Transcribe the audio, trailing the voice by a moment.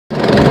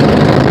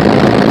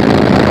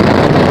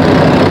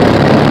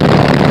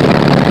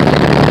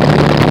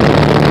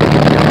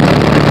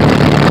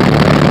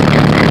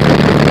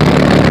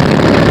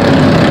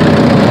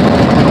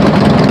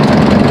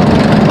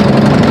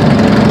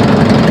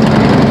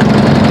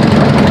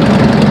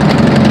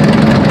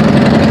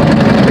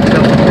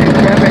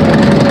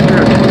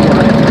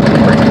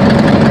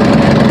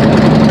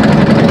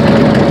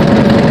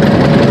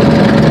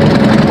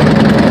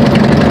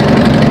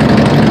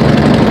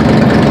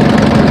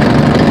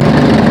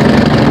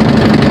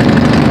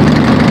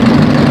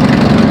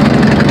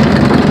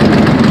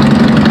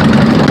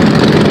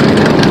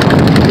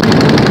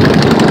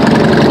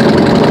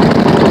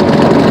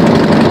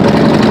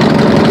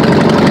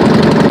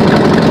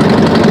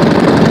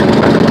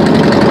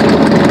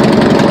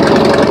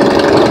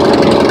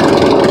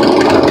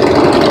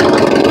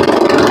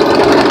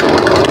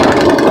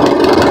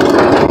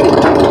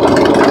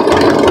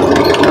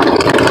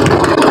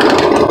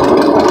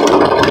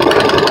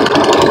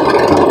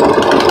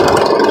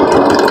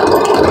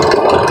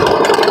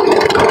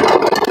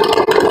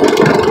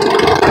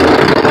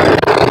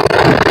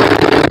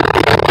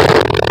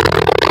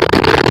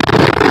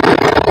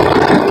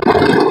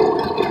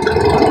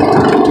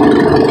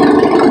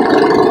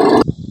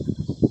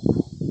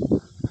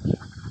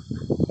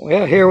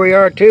Well, here we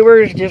are,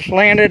 tubers. Just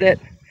landed at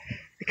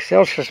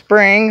Excelsior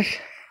Springs,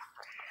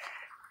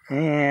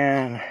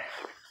 and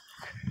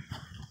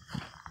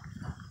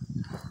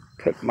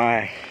put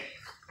my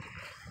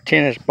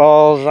tennis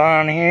balls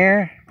on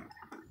here.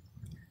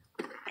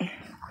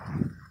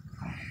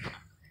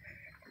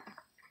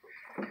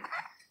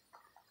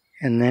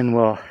 And then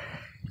we'll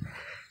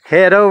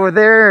head over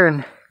there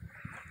and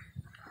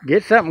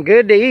get something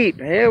good to eat.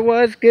 It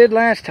was good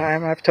last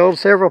time. I've told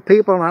several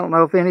people, and I don't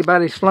know if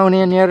anybody's flown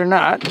in yet or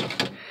not.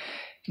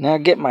 Now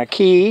get my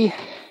key.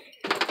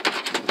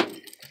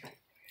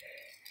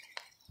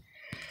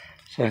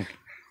 So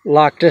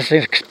lock this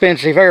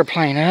expensive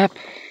airplane up.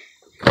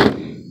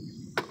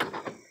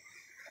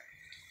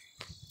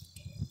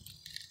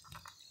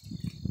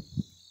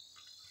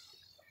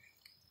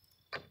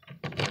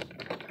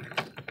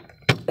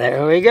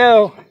 There we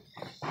go.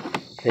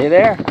 See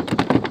there?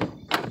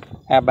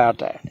 How about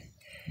that?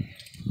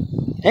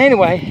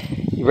 Anyway,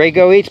 you ready to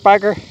go eat,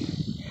 Spiker?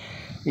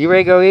 You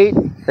ready to go eat?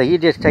 So you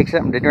just take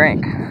something to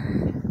drink.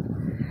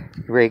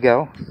 You ready to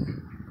go?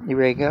 You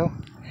ready to go?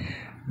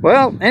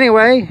 Well,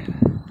 anyway,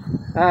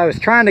 I was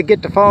trying to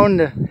get the phone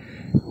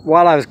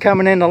while I was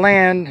coming in to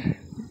land.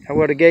 I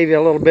would have gave you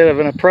a little bit of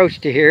an approach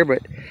to here,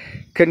 but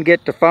couldn't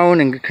get the phone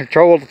and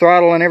control the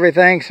throttle and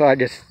everything, so I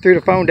just threw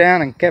the phone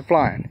down and kept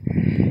flying.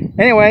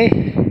 Anyway,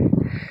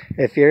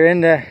 if you're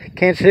in the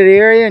Kansas City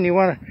area and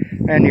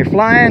you're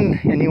flying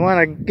and you want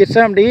to get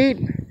something to eat,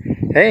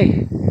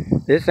 hey,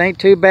 this ain't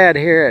too bad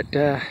here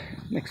at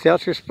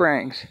Excelsior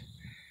Springs.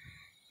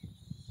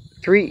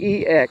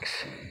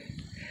 3EX.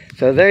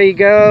 So there you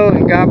go,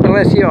 and God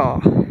bless you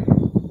all.